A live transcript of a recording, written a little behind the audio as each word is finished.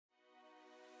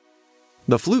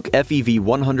The Fluke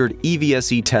FEV100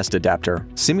 EVSE test adapter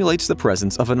simulates the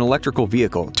presence of an electrical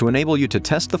vehicle to enable you to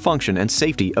test the function and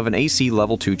safety of an AC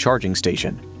Level 2 charging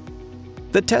station.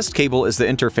 The test cable is the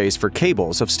interface for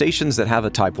cables of stations that have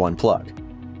a Type 1 plug.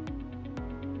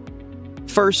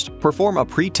 First, perform a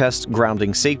pre-test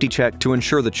grounding safety check to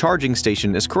ensure the charging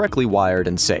station is correctly wired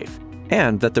and safe,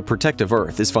 and that the protective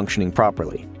earth is functioning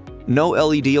properly. No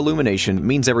LED illumination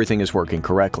means everything is working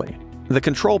correctly. The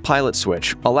control pilot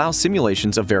switch allows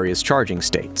simulations of various charging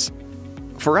states.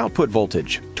 For output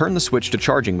voltage, turn the switch to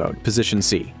charging mode, position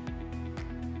C.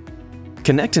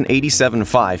 Connect an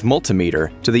 87.5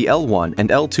 multimeter to the L1 and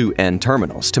L2N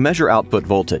terminals to measure output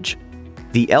voltage.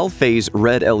 The L-phase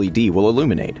red LED will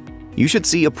illuminate. You should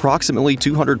see approximately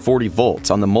 240 volts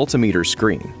on the multimeter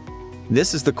screen.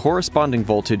 This is the corresponding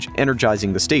voltage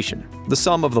energizing the station, the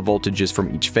sum of the voltages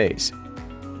from each phase.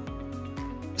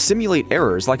 Simulate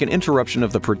errors like an interruption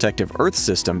of the protective earth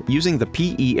system using the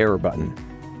PE error button.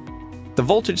 The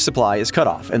voltage supply is cut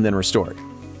off and then restored.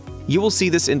 You will see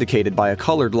this indicated by a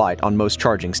colored light on most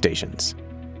charging stations.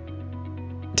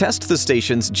 Test the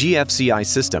station's GFCI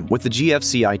system with the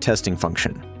GFCI testing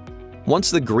function. Once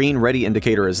the green ready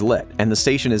indicator is lit and the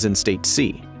station is in state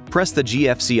C, press the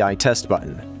GFCI test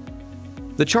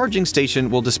button. The charging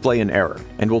station will display an error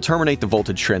and will terminate the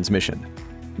voltage transmission.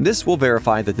 This will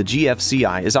verify that the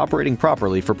GFCI is operating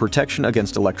properly for protection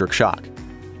against electric shock.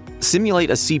 Simulate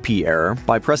a CP error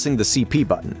by pressing the CP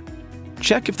button.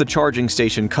 Check if the charging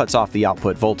station cuts off the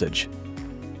output voltage.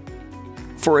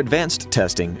 For advanced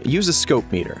testing, use a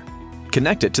scope meter.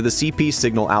 Connect it to the CP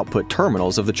signal output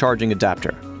terminals of the charging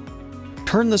adapter.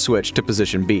 Turn the switch to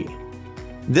position B.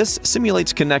 This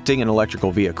simulates connecting an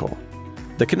electrical vehicle.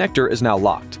 The connector is now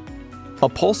locked. A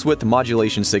pulse width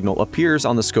modulation signal appears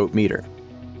on the scope meter.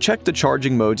 Check the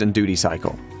charging modes and duty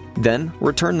cycle. Then,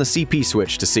 return the CP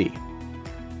switch to C.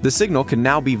 The signal can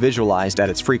now be visualized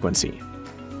at its frequency.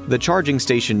 The charging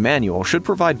station manual should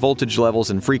provide voltage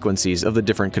levels and frequencies of the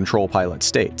different control pilot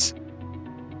states.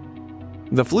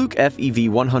 The Fluke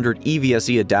FEV100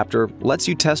 EVSE adapter lets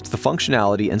you test the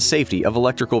functionality and safety of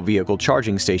electrical vehicle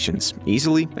charging stations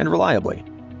easily and reliably.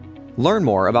 Learn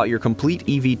more about your complete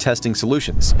EV testing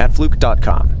solutions at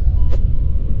fluke.com.